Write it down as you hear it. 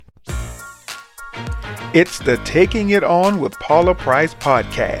It's the Taking It On with Paula Price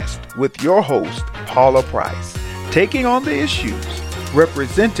podcast with your host, Paula Price. Taking on the issues,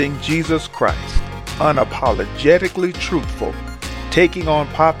 representing Jesus Christ, unapologetically truthful, taking on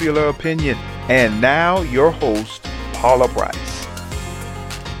popular opinion, and now your host, Paula Price.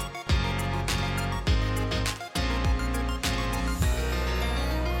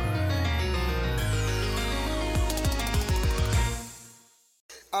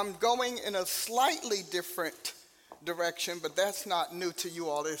 I'm going in a slightly different direction, but that's not new to you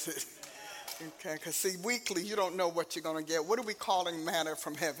all, is it? Okay, because see, weekly, you don't know what you're going to get. What are we calling manna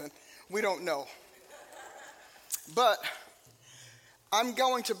from heaven? We don't know. But I'm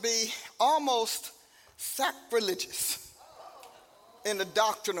going to be almost sacrilegious in the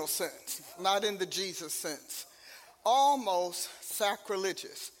doctrinal sense, not in the Jesus sense. Almost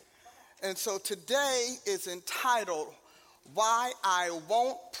sacrilegious. And so today is entitled, Why I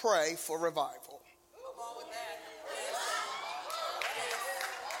Won't Pray for Revival.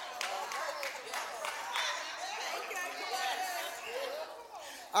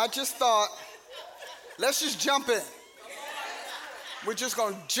 I just thought, let's just jump in. We're just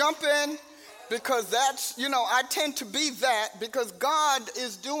going to jump in because that's, I tend to be that because God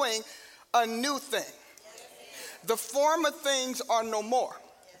is doing a new thing. The former things are no more.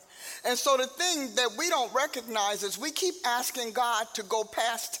 And so the thing that we don't recognize is we keep asking God to go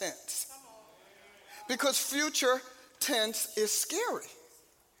past tense. Because future tense is scary.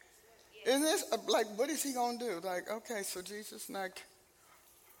 Isn't this like, what is he going to do? Like, okay, so Jesus, like,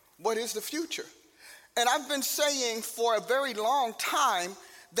 what is the future? And I've been saying for a very long time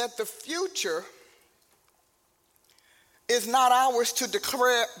that the future is not ours to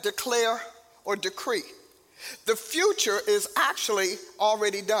declare or decree. The future is actually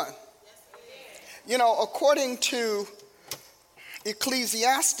already done. According to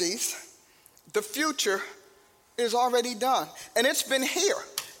Ecclesiastes, the future is already done. And it's been here.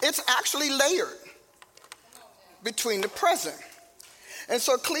 It's actually layered between the present. And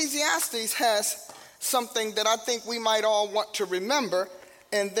so Ecclesiastes has something that I think we might all want to remember.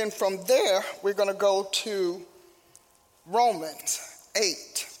 And then from there, we're going to go to Romans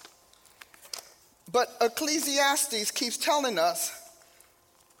 8. But Ecclesiastes keeps telling us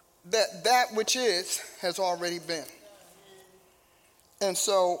that which is has already been. And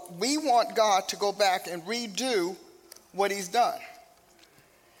so we want God to go back and redo what he's done.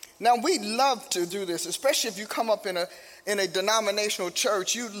 Now, we love to do this, especially if you come up in a denominational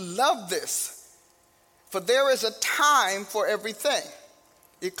church. You love this. For there is a time for everything.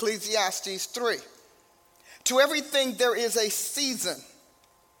 Ecclesiastes 3. To everything there is a season.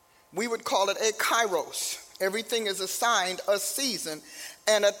 We would call it a kairos. Everything is assigned a season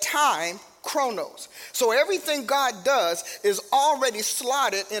and a time, chronos. So everything God does is already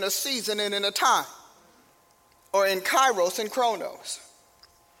slotted in a season and in a time. Or in kairos and chronos.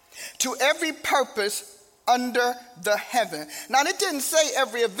 To every purpose under the heaven. Now, it didn't say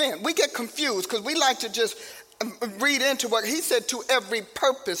every event. We get confused because we like to just read into what he said, to every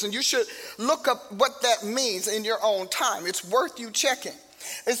purpose. And you should look up what that means in your own time. It's worth you checking.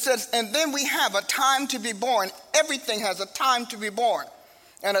 It says, and then we have a time to be born. Everything has a time to be born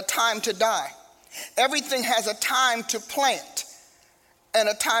and a time to die. Everything has a time to plant and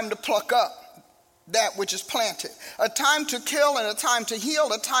a time to pluck up that which is planted. A time to kill and a time to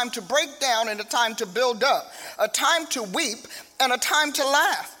heal. A time to break down and a time to build up. A time to weep and a time to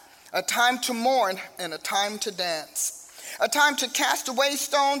laugh. A time to mourn and a time to dance. A time to cast away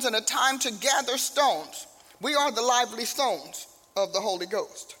stones and a time to gather stones. We are the lively stones of the Holy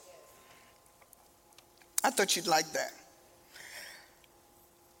Ghost. I thought you'd like that.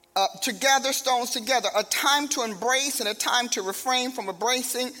 To gather stones together, a time to embrace and a time to refrain from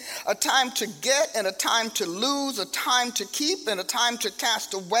embracing, a time to get and a time to lose, a time to keep and a time to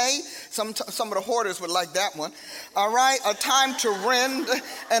cast away. Some of the hoarders would like that one. All right, a time to rend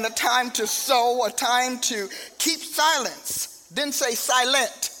and a time to sow, a time to keep silence. Didn't say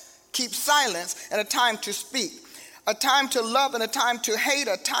silent, keep silence, and a time to speak. A time to love and a time to hate,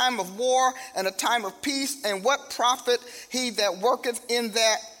 a time of war and a time of peace. And what profit he that worketh in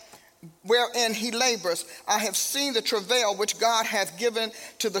that wherein he labors? I have seen the travail which God hath given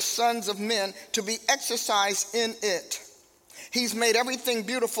to the sons of men to be exercised in it. He's made everything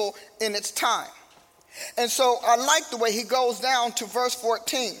beautiful in its time. And so I like the way he goes down to verse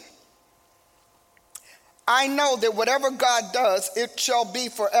 14. I know that whatever God does, it shall be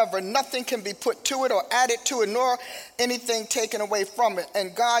forever. Nothing can be put to it or added to it, nor anything taken away from it.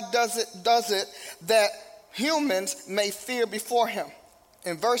 And God does it that humans may fear before him.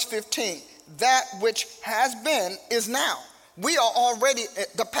 In verse 15, that which has been is now. We are already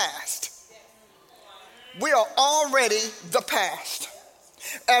at the past. we are already the past.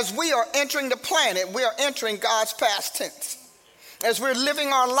 As we are entering the planet, we are entering God's past tense. As we're living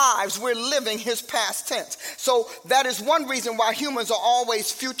our lives, we're living his past tense. So that is one reason why humans are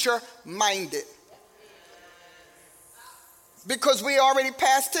always future-minded. Because we already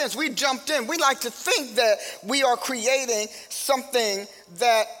past tense. We jumped in. We like to think that we are creating something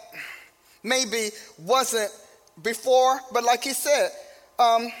that maybe wasn't before. But like he said,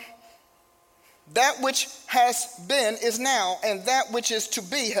 that which has been is now, and that which is to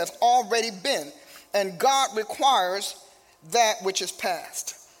be has already been. And God requires that which is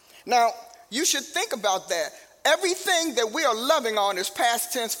past. Now, you should think about that. Everything that we are loving on is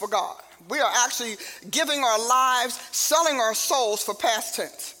past tense for God. We are actually giving our lives, selling our souls for past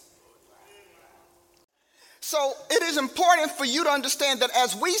tense. So it is important for you to understand that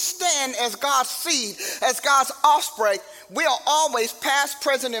as we stand as God's seed, as God's offspring, we are always past,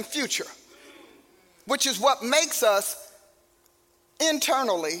 present, and future, which is what makes us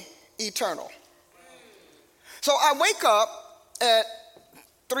internally eternal. So I wake up at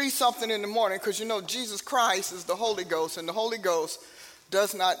 3-something in the morning because you know Jesus Christ is the Holy Ghost, and the Holy Ghost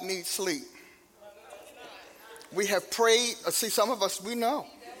does not need sleep. We have prayed. See, some of us, we know.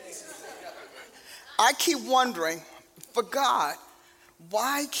 I keep wondering, for God,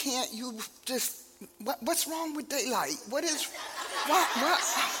 why can't you just, what's wrong with daylight? What?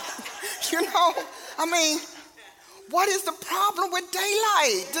 You know, I mean, what is the problem with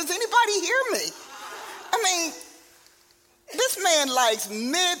daylight? Does anybody hear me? I mean, this man likes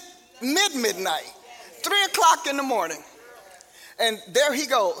midnight, 3 o'clock in the morning. And there he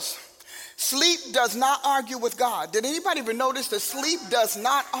goes. Sleep does not argue with God. Did anybody ever notice that sleep does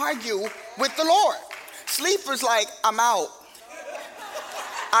not argue with the Lord? Sleep is like, I'm out.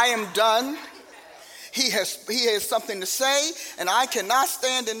 I am done. He has something to say, and I cannot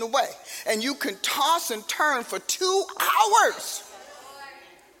stand in the way. And you can toss and turn for 2 hours.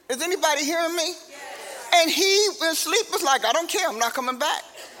 Is anybody hearing me? And he, in sleep, was like, I don't care. I'm not coming back.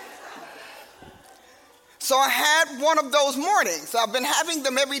 So I had one of those mornings. I've been having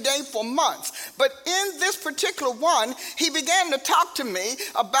them every day for months. But in this particular one, he began to talk to me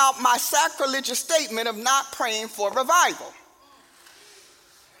about my sacrilegious statement of not praying for revival.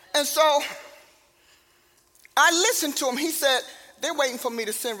 And so I listened to him. He said, they're waiting for me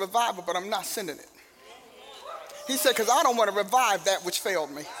to send revival, but I'm not sending it. He said, because I don't want to revive that which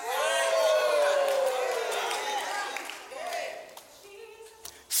failed me.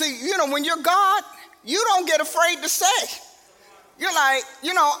 See, you know, when you're God, you don't get afraid to say. You're like,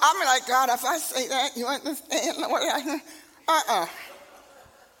 you know, I'm like, God, if I say that, you understand?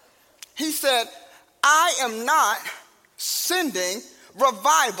 He said, I am not sending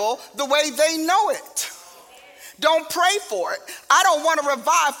revival the way they know it. Don't pray for it. I don't want to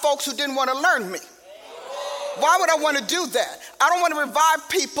revive folks who didn't want to learn me. Why would I want to do that? I don't want to revive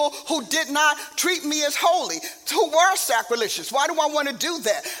people who did not treat me as holy, who were sacrilegious. Why do I want to do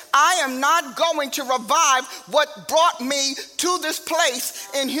that? I am not going to revive what brought me to this place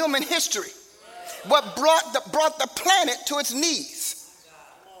in human history, what brought the planet to its knees.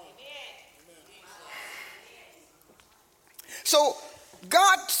 So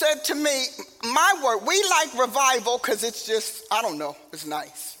God said to me, my word, we like revival because it's just, I don't know, it's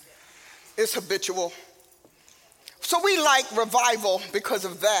nice. It's habitual. So we like revival because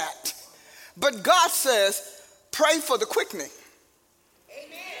of that. But God says, pray for the quickening.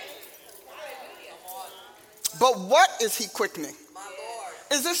 But what is he quickening?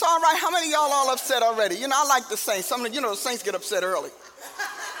 Is this all right? How many of y'all all upset already? You know, I like the saints. Some of you know the saints get upset early.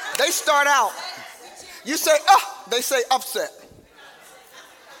 They start out. You say, they say upset.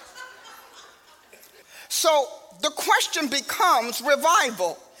 So the question becomes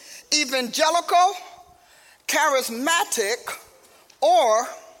revival, evangelical, charismatic, or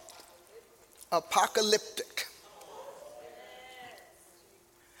apocalyptic.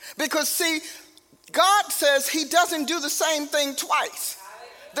 Because see, God says he doesn't do the same thing twice,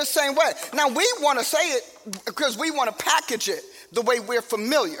 the same way. Now we want to say it because we want to package it the way we're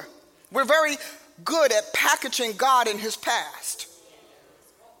familiar. We're very good at packaging God in his past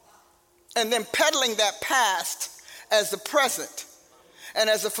and then peddling that past as the present and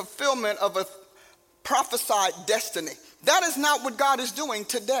as a fulfillment of a prophesied destiny. That is not what God is doing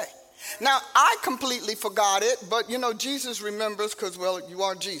today. Now, I completely forgot it, but you know, Jesus remembers because, well, you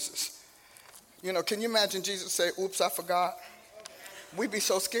are Jesus. You know, can you imagine Jesus say, oops, I forgot? We'd be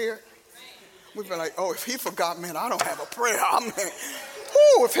so scared. We'd be like, oh, if he forgot, man, I don't have a prayer. I mean,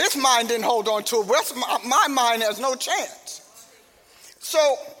 if his mind didn't hold on to it, my mind has no chance.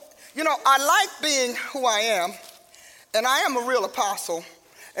 So, you know, I like being who I am, and I am a real apostle.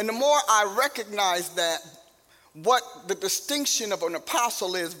 And the more I recognize that, what the distinction of an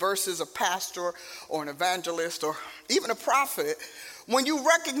apostle is versus a pastor or an evangelist or even a prophet, when you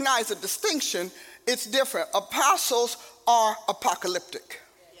recognize a distinction, it's different. Apostles are apocalyptic.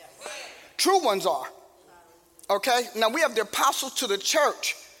 True ones are. Okay? Now we have the apostles to the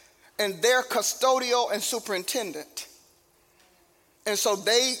church, and they're custodial and superintendent. And so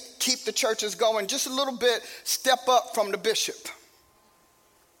they keep the churches going just a little bit, step up from the bishop.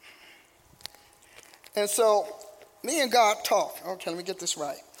 And so me and God talk. Okay, let me get this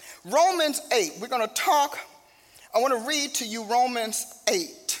right. Romans 8, we're going to talk. I want to read to you Romans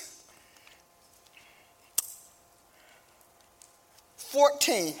 8.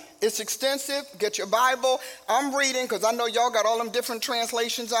 14. It's extensive. Get your Bible. I'm reading because I know y'all got all them different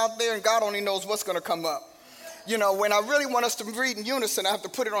translations out there, and God only knows what's going to come up. You know, when I really want us to read in unison, I have to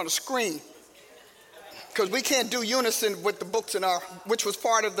put it on the screen because we can't do unison with the books in our, which was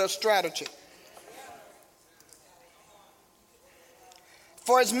part of the strategy.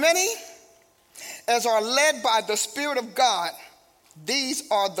 For as many as are led by the Spirit of God, these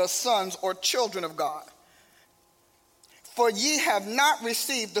are the sons or children of God. For ye have not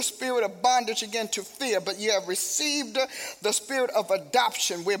received the spirit of bondage again to fear, but ye have received the spirit of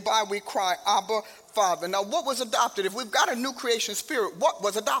adoption, whereby we cry, Abba, Father. Now, what was adopted? If we've got a new creation spirit, what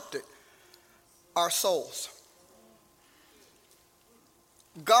was adopted? Our souls.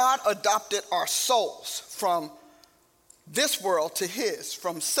 God adopted our souls from this world to his,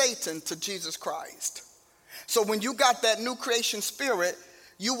 from Satan to Jesus Christ. So when you got that new creation spirit,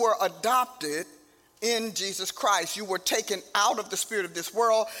 you were adopted in Jesus Christ. You were taken out of the spirit of this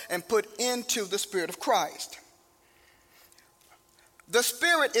world and put into the spirit of Christ. The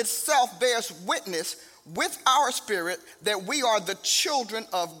Spirit itself bears witness with our spirit that we are the children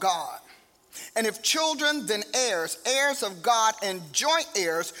of God. And if children, then heirs, heirs of God and joint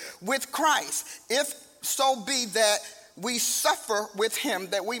heirs with Christ, if so be that we suffer with him,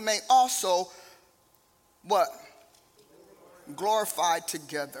 that we may also, what? Glorified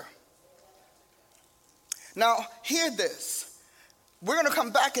together. Now, hear this. We're going to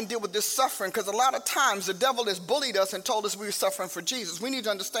come back and deal with this suffering because a lot of times the devil has bullied us and told us we were suffering for Jesus. We need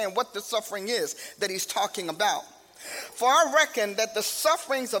to understand what the suffering is that he's talking about. For I reckon that the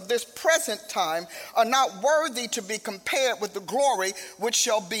sufferings of this present time are not worthy to be compared with the glory which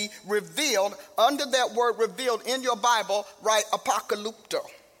shall be revealed. Under that word revealed in your Bible, write apocalypto.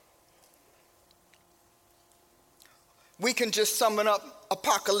 We can just sum it up,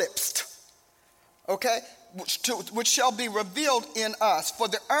 apocalypsed. Okay? Which shall be revealed in us. For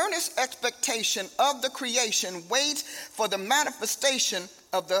the earnest expectation of the creation waits for the manifestation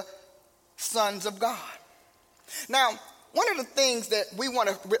of the sons of God. Now, one of the things that we want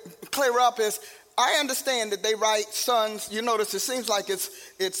to clear up is, I understand that they write sons. You notice it seems like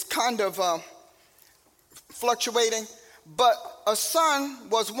it's kind of fluctuating, but a son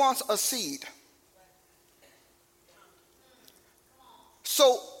was once a seed.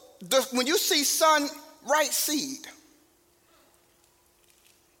 So when you see son, write seed.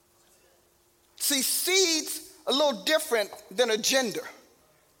 See, seed's a little different than a gender.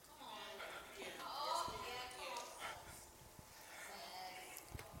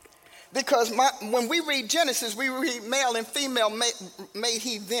 Because when we read Genesis, we read male and female made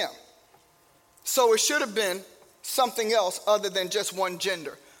he them. So it should have been something else other than just one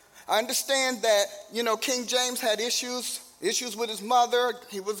gender. I understand that, King James had issues with his mother.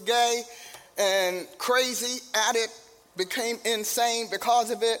 He was gay and crazy at it, became insane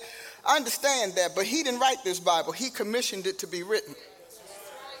because of it. I understand that, but he didn't write this Bible. He commissioned it to be written.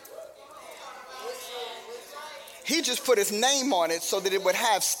 He just put his name on it so that it would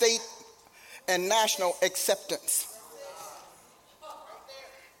have state and national acceptance.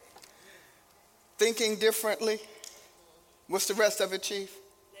 Thinking differently. What's the rest of it, Chief?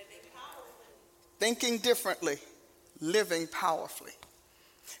 Thinking differently, living powerfully.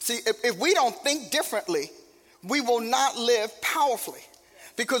 See, if we don't think differently, we will not live powerfully.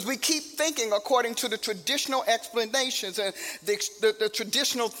 Because we keep thinking according to the traditional explanations and the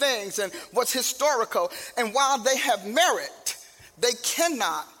traditional things and what's historical. And while they have merit, they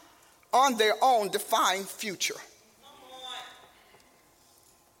cannot on their own define future.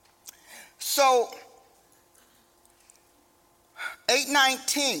 So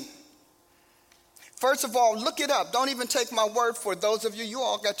 8:19. First of all, look it up. Don't even take my word for it. Those of you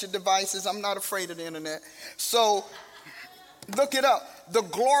all got your devices. I'm not afraid of the internet. So look it up. The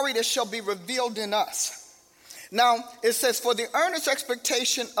glory that shall be revealed in us. Now, it says, for the earnest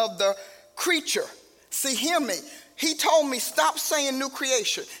expectation of the creature. See, hear me. He told me, stop saying new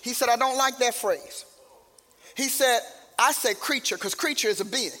creation. He said, I don't like that phrase. He said, I say creature because creature is a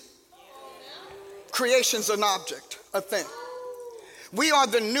being. Creation's an object, a thing. We are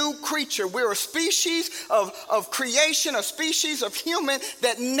the new creature. We're a species of creation, a species of human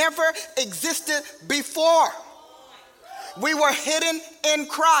that never existed before. We were hidden in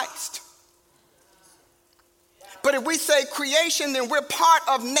Christ. But if we say creation, then we're part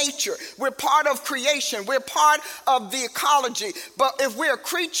of nature. We're part of creation. We're part of the ecology. But if we're a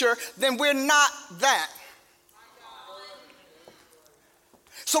creature, then we're not that.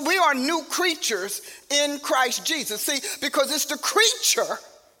 So we are new creatures in Christ Jesus. See, because it's the creature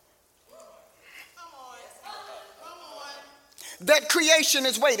that creation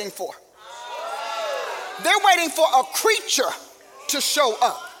is waiting for. They're waiting for a creature to show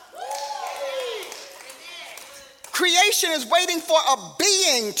up. Creation is waiting for a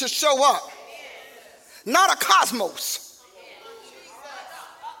being to show up, not a cosmos.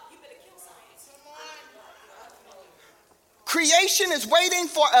 Creation is waiting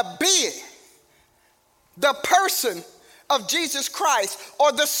for a being, the person of Jesus Christ,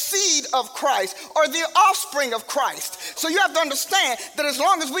 or the seed of Christ, or the offspring of Christ. So you have to understand that as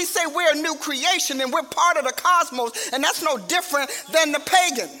long as we say we're a new creation, then we're part of the cosmos, and that's no different than the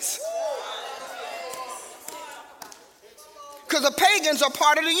pagans. Because the pagans are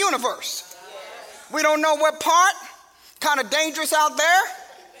part of the universe. We don't know what part. Kind of dangerous out there.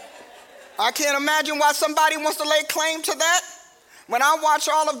 I can't imagine why somebody wants to lay claim to that. When I watch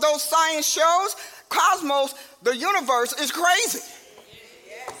all of those science shows, cosmos, the universe is crazy.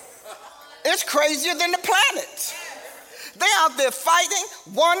 It's crazier than the planets. They're out there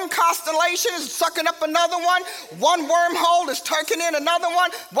fighting. One constellation is sucking up another one. One wormhole is taking in another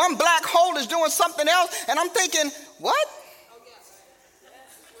one. One black hole is doing something else. And I'm thinking, what?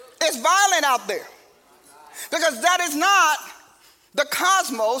 It's violent out there. Because that is not the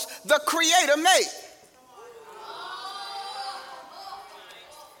cosmos the Creator made.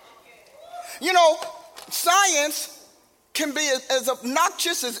 You know, science can be as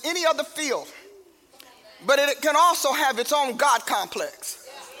obnoxious as any other field, but it can also have its own God complex.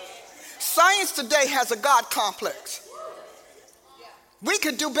 Science today has a God complex. We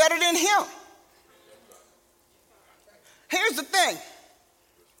could do better than him. Here's the thing.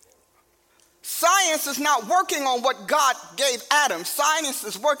 Science is not working on what God gave Adam. Science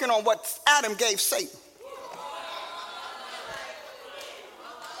is working on what Adam gave Satan.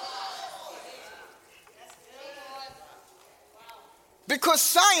 Because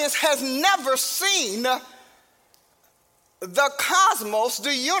science has never seen the cosmos,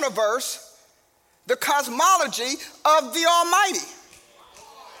 the universe, the cosmology of the Almighty.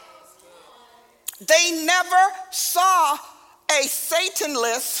 They never saw a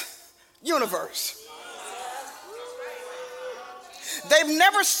Satanless universe. They've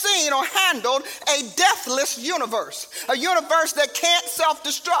never seen or handled a deathless universe, a universe that can't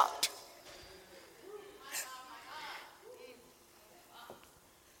self-destruct.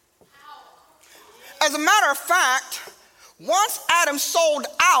 As a matter of fact, once Adam sold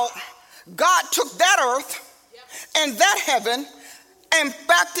out, God took that earth and that heaven and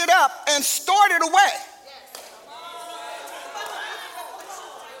backed it up and stored it away.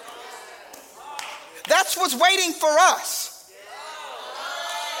 That's what's waiting for us.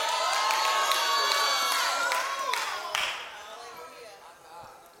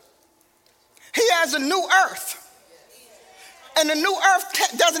 He has a new earth. And the new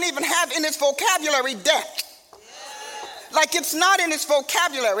earth doesn't even have in its vocabulary death. Like it's not in its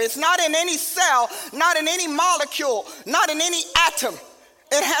vocabulary. It's not in any cell, not in any molecule, not in any atom.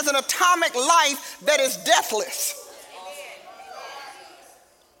 It has an atomic life that is deathless.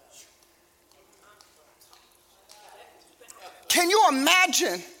 Can you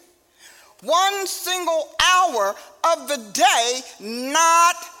imagine one single hour of the day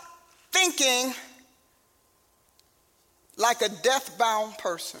not thinking like a death-bound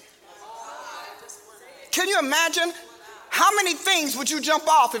person? Can you imagine how many things would you jump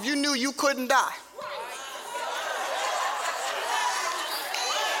off if you knew you couldn't die?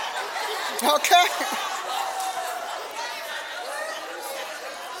 Okay?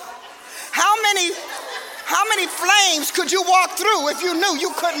 How many flames could you walk through if you knew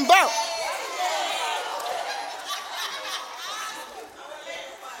you couldn't burn?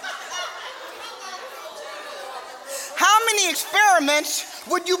 How many experiments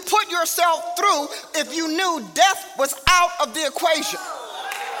would you put yourself through if you knew death was out of the equation?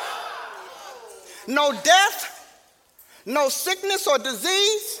 No death, no sickness or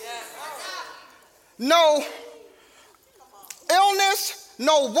disease, no illness,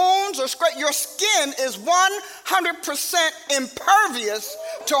 no wounds or scratch. Your skin is 100% impervious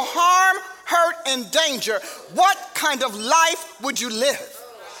to harm, hurt, and danger, what kind of life would you live?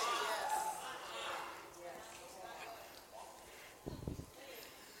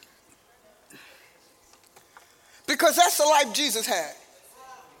 Because that's the life Jesus had.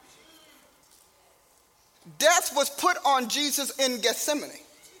 Death was put on Jesus in Gethsemane.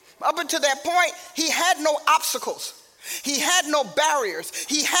 Up until that point, he had no obstacles. He had no barriers.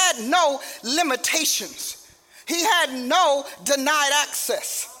 He had no limitations. He had no denied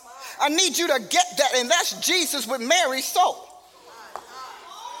access. I need you to get that, and that's Jesus with Mary's soul.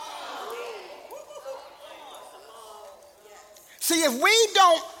 See, if we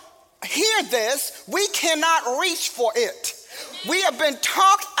don't hear this, we cannot reach for it. We have been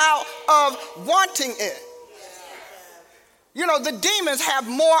talked out of wanting it. You know, the demons have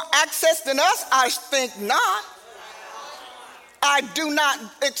more access than us? I think not. I do not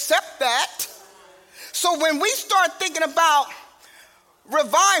accept that. So when we start thinking about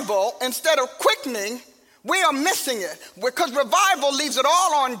revival instead of quickening, we are missing it, because revival leaves it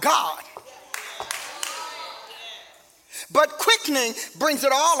all on God. But quickening brings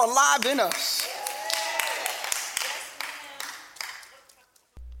it all alive in us.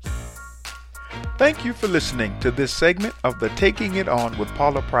 Thank you for listening to this segment of the Taking It On with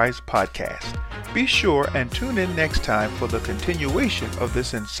Paula Price podcast. Be sure and tune in next time for the continuation of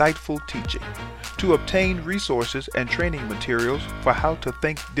this insightful teaching. To obtain resources and training materials for how to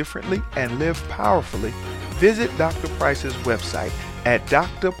think differently and live powerfully, visit Dr. Price's website at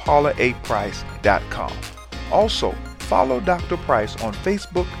drpaulaaprice.com. Also, follow Dr. Price on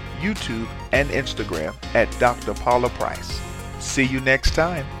Facebook, YouTube, and Instagram at Dr. Paula Price. See you next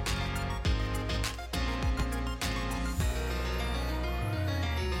time.